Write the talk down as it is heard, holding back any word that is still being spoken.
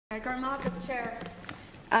Chair.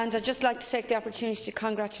 And I'd just like to take the opportunity to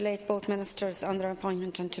congratulate both ministers on their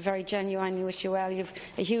appointment and to very genuinely wish you well. You have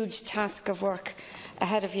a huge task of work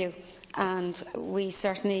ahead of you, and we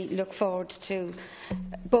certainly look forward to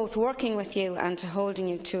both working with you and to holding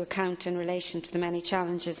you to account in relation to the many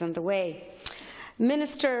challenges on the way.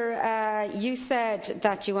 Minister, you said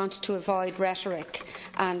that you wanted to avoid rhetoric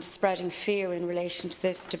and spreading fear in relation to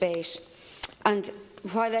this debate. And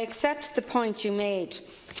while I accept the point you made,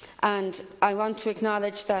 and I want to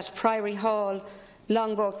acknowledge that Priory Hall,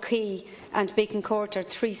 Longboat Quay and Beacon Court are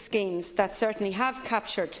three schemes that certainly have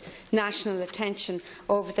captured national attention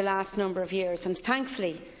over the last number of years, and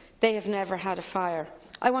thankfully they have never had a fire.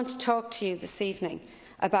 I want to talk to you this evening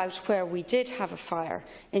about where we did have a fire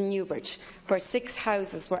in Newbridge, where 6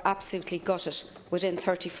 houses were absolutely gutted within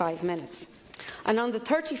 35 minutes. And on the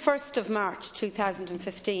 31st of March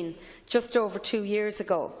 2015, just over 2 years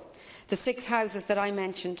ago, the 6 houses that I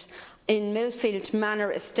mentioned in Millfield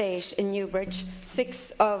Manor estate in Newbridge,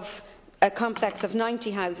 6 of a complex of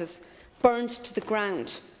 90 houses, burned to the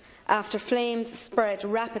ground after flames spread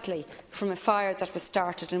rapidly from a fire that was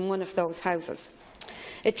started in one of those houses.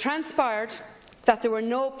 It transpired that there were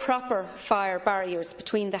no proper fire barriers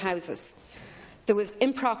between the houses. There was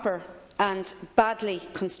improper and badly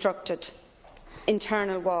constructed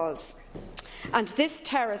internal walls. And this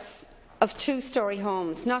terrace of 2-storey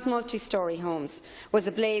homes, not multi-storey homes, was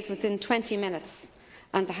ablaze within 20 minutes,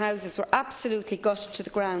 and the houses were absolutely gutted to the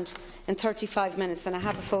ground in 35 minutes, and I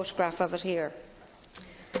have a photograph of it here.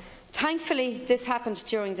 Thankfully, this happened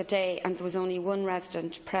during the day, and there was only one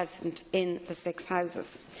resident present in the 6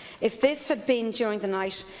 houses. If this had been during the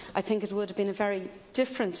night, I think it would have been a very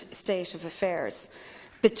different state of affairs.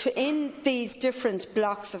 In these different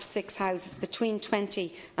blocks of 6 houses, between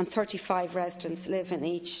 20 and 35 residents live in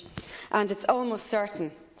each. And it's almost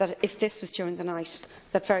certain that if this was during the night,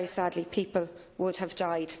 that very sadly people would have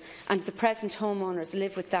died. And the present homeowners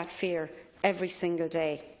live with that fear every single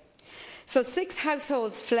day. So 6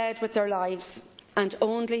 households fled with their lives, and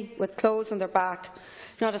only with clothes on their back.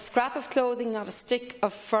 Not a scrap of clothing, not a stick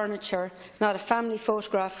of furniture, not a family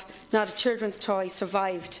photograph, not a children's toy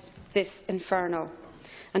survived this inferno.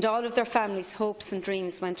 And all of their families' hopes and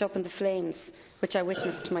dreams went up in the flames, which I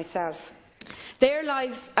witnessed myself. Their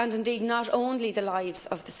lives, and indeed not only the lives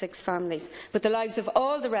of the 6 families, but the lives of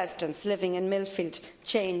all the residents living in Millfield,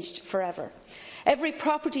 changed forever. Every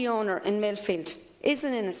property owner in Millfield is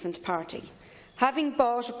an innocent party, having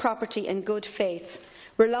bought a property in good faith,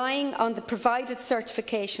 relying on the provided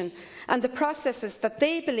certification and the processes that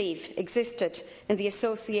they believe existed in the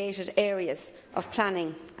associated areas of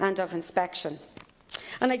planning and of inspection.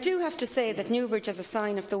 And I do have to say that Newbridge, as a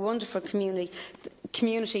sign of the wonderful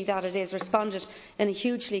community that it is, responded in a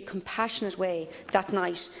hugely compassionate way that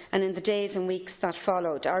night and in the days and weeks that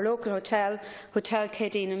followed. Our local hotel, Hotel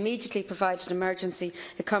Kedin, immediately provided emergency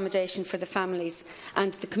accommodation for the families,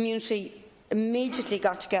 and the community immediately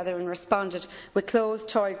got together and responded with clothes,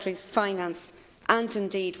 toiletries, finance and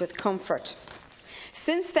indeed with comfort.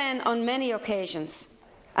 Since then, on many occasions,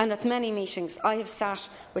 and at many meetings, I have sat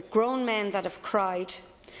with grown men that have cried,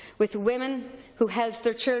 with women who held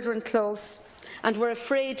their children close and were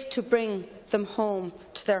afraid to bring them home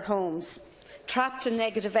to their homes, trapped in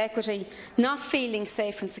negative equity, not feeling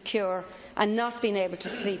safe and secure, and not being able to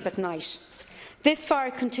sleep at night. This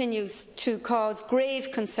fire continues to cause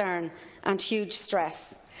grave concern and huge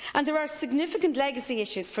stress. And there are significant legacy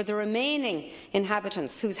issues for the remaining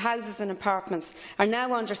inhabitants whose houses and apartments are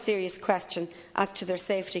now under serious question as to their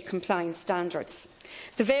safety compliance standards.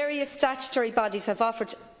 The various statutory bodies have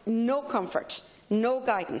offered no comfort, no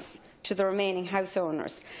guidance to the remaining house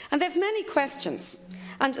owners. And they have many questions.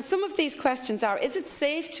 And some of these questions are, is it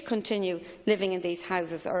safe to continue living in these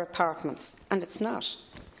houses or apartments? And it's not.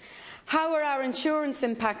 How are our insurance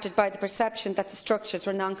impacted by the perception that the structures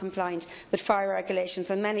were non-compliant with fire regulations,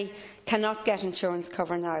 and many cannot get insurance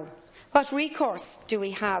cover now? What recourse do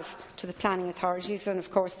we have to the planning authorities? And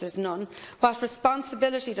of course there's none. What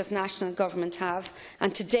responsibility does national government have?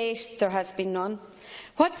 And to date there has been none.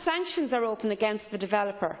 What sanctions are open against the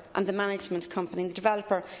developer and the management company, the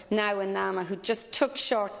developer now in Nama, who just took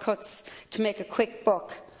shortcuts to make a quick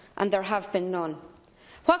buck? And there have been none.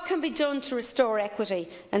 What can be done to restore equity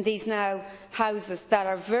in these now houses that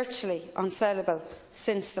are virtually unsellable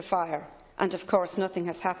since the fire? and of course nothing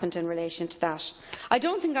has happened in relation to that. I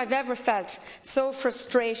don't think I've ever felt so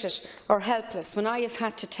frustrated or helpless when I have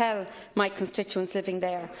had to tell my constituents living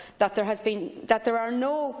there that there are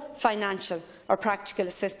no financial or practical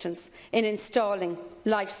assistance in installing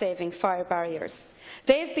life-saving fire barriers.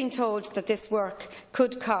 They have been told that this work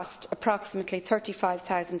could cost approximately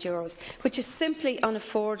 €35,000, which is simply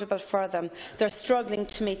unaffordable for them. They're struggling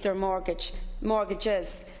to meet their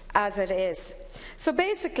mortgages as it is. So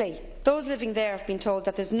basically, those living there have been told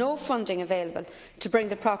that there's no funding available to bring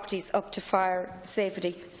the properties up to fire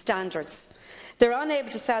safety standards. They're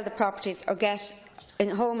unable to sell the properties or get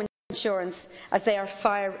home insurance as they are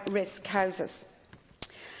fire risk houses.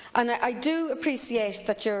 And I do appreciate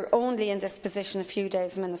that you're only in this position a few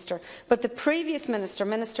days, Minister, but the previous Minister,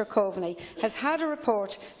 Minister Coveney, has had a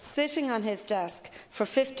report sitting on his desk for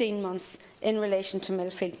 15 months in relation to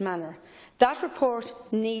Millfield Manor. That report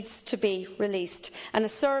needs to be released, and a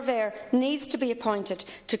surveyor needs to be appointed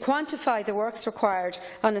to quantify the works required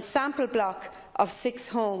on a sample block of 6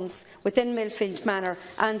 homes within Millfield Manor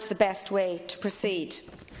and the best way to proceed.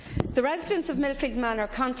 The residents of Millfield Manor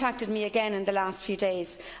contacted me again in the last few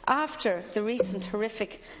days after the recent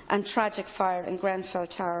horrific and tragic fire in Grenfell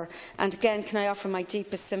Tower, and again can I offer my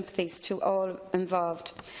deepest sympathies to all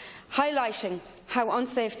involved, highlighting how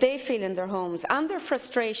unsafe they feel in their homes and their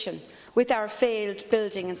frustration with our failed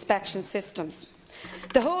building inspection systems.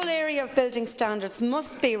 The whole area of building standards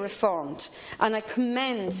must be reformed, and I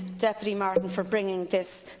commend Deputy Martin for bringing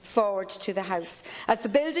this forward to the House, as the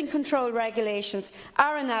building control regulations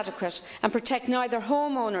are inadequate and protect neither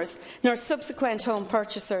homeowners nor subsequent home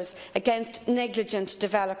purchasers against negligent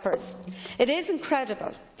developers. It is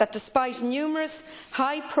incredible that despite numerous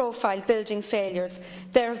high-profile building failures,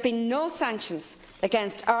 there have been no sanctions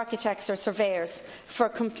against architects or surveyors for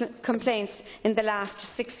complaints in the last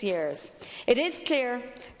 6 years. It is clear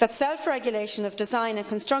that self-regulation of design and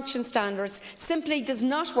construction standards simply does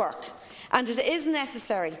not work, and it is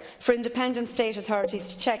necessary for independent state authorities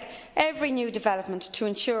to check every new development to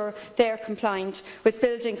ensure they are compliant with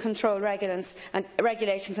building control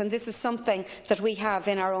regulations, and this is something that we have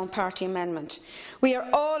in our own party amendment. We are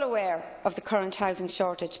all aware of the current housing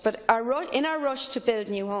shortage, but in our rush to build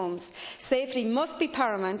new homes, safety must be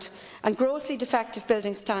paramount and grossly defective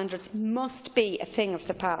building standards must be a thing of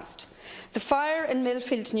the past. The fire in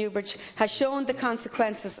Millfield Newbridge has shown the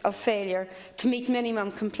consequences of failure to meet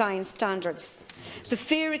minimum compliance standards. The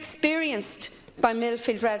fear experienced by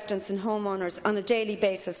Millfield residents and homeowners on a daily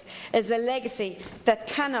basis is a legacy that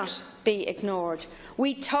cannot be ignored.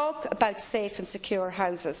 We talk about safe and secure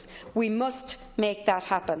houses. We must make that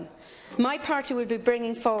happen. My party will be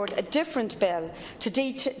bringing forward a different bill to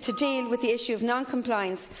deal with the issue of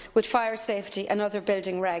non-compliance with fire safety and other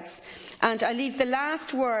building regs. And I leave the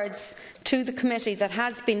last words to the committee that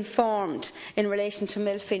has been formed in relation to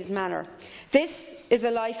Millfield Manor. This is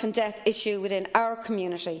a life and death issue within our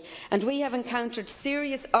community, and we have encountered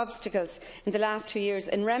serious obstacles in the last 2 years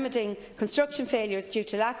in remedying construction failures due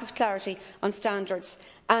to lack of clarity on standards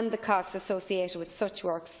and the costs associated with such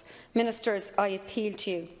works. Ministers, I appeal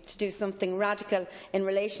to you to do something radical in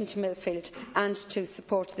relation to Millfield and to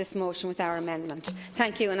support this motion with our amendment.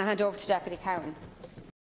 Thank you, and I hand over to Deputy Cowan.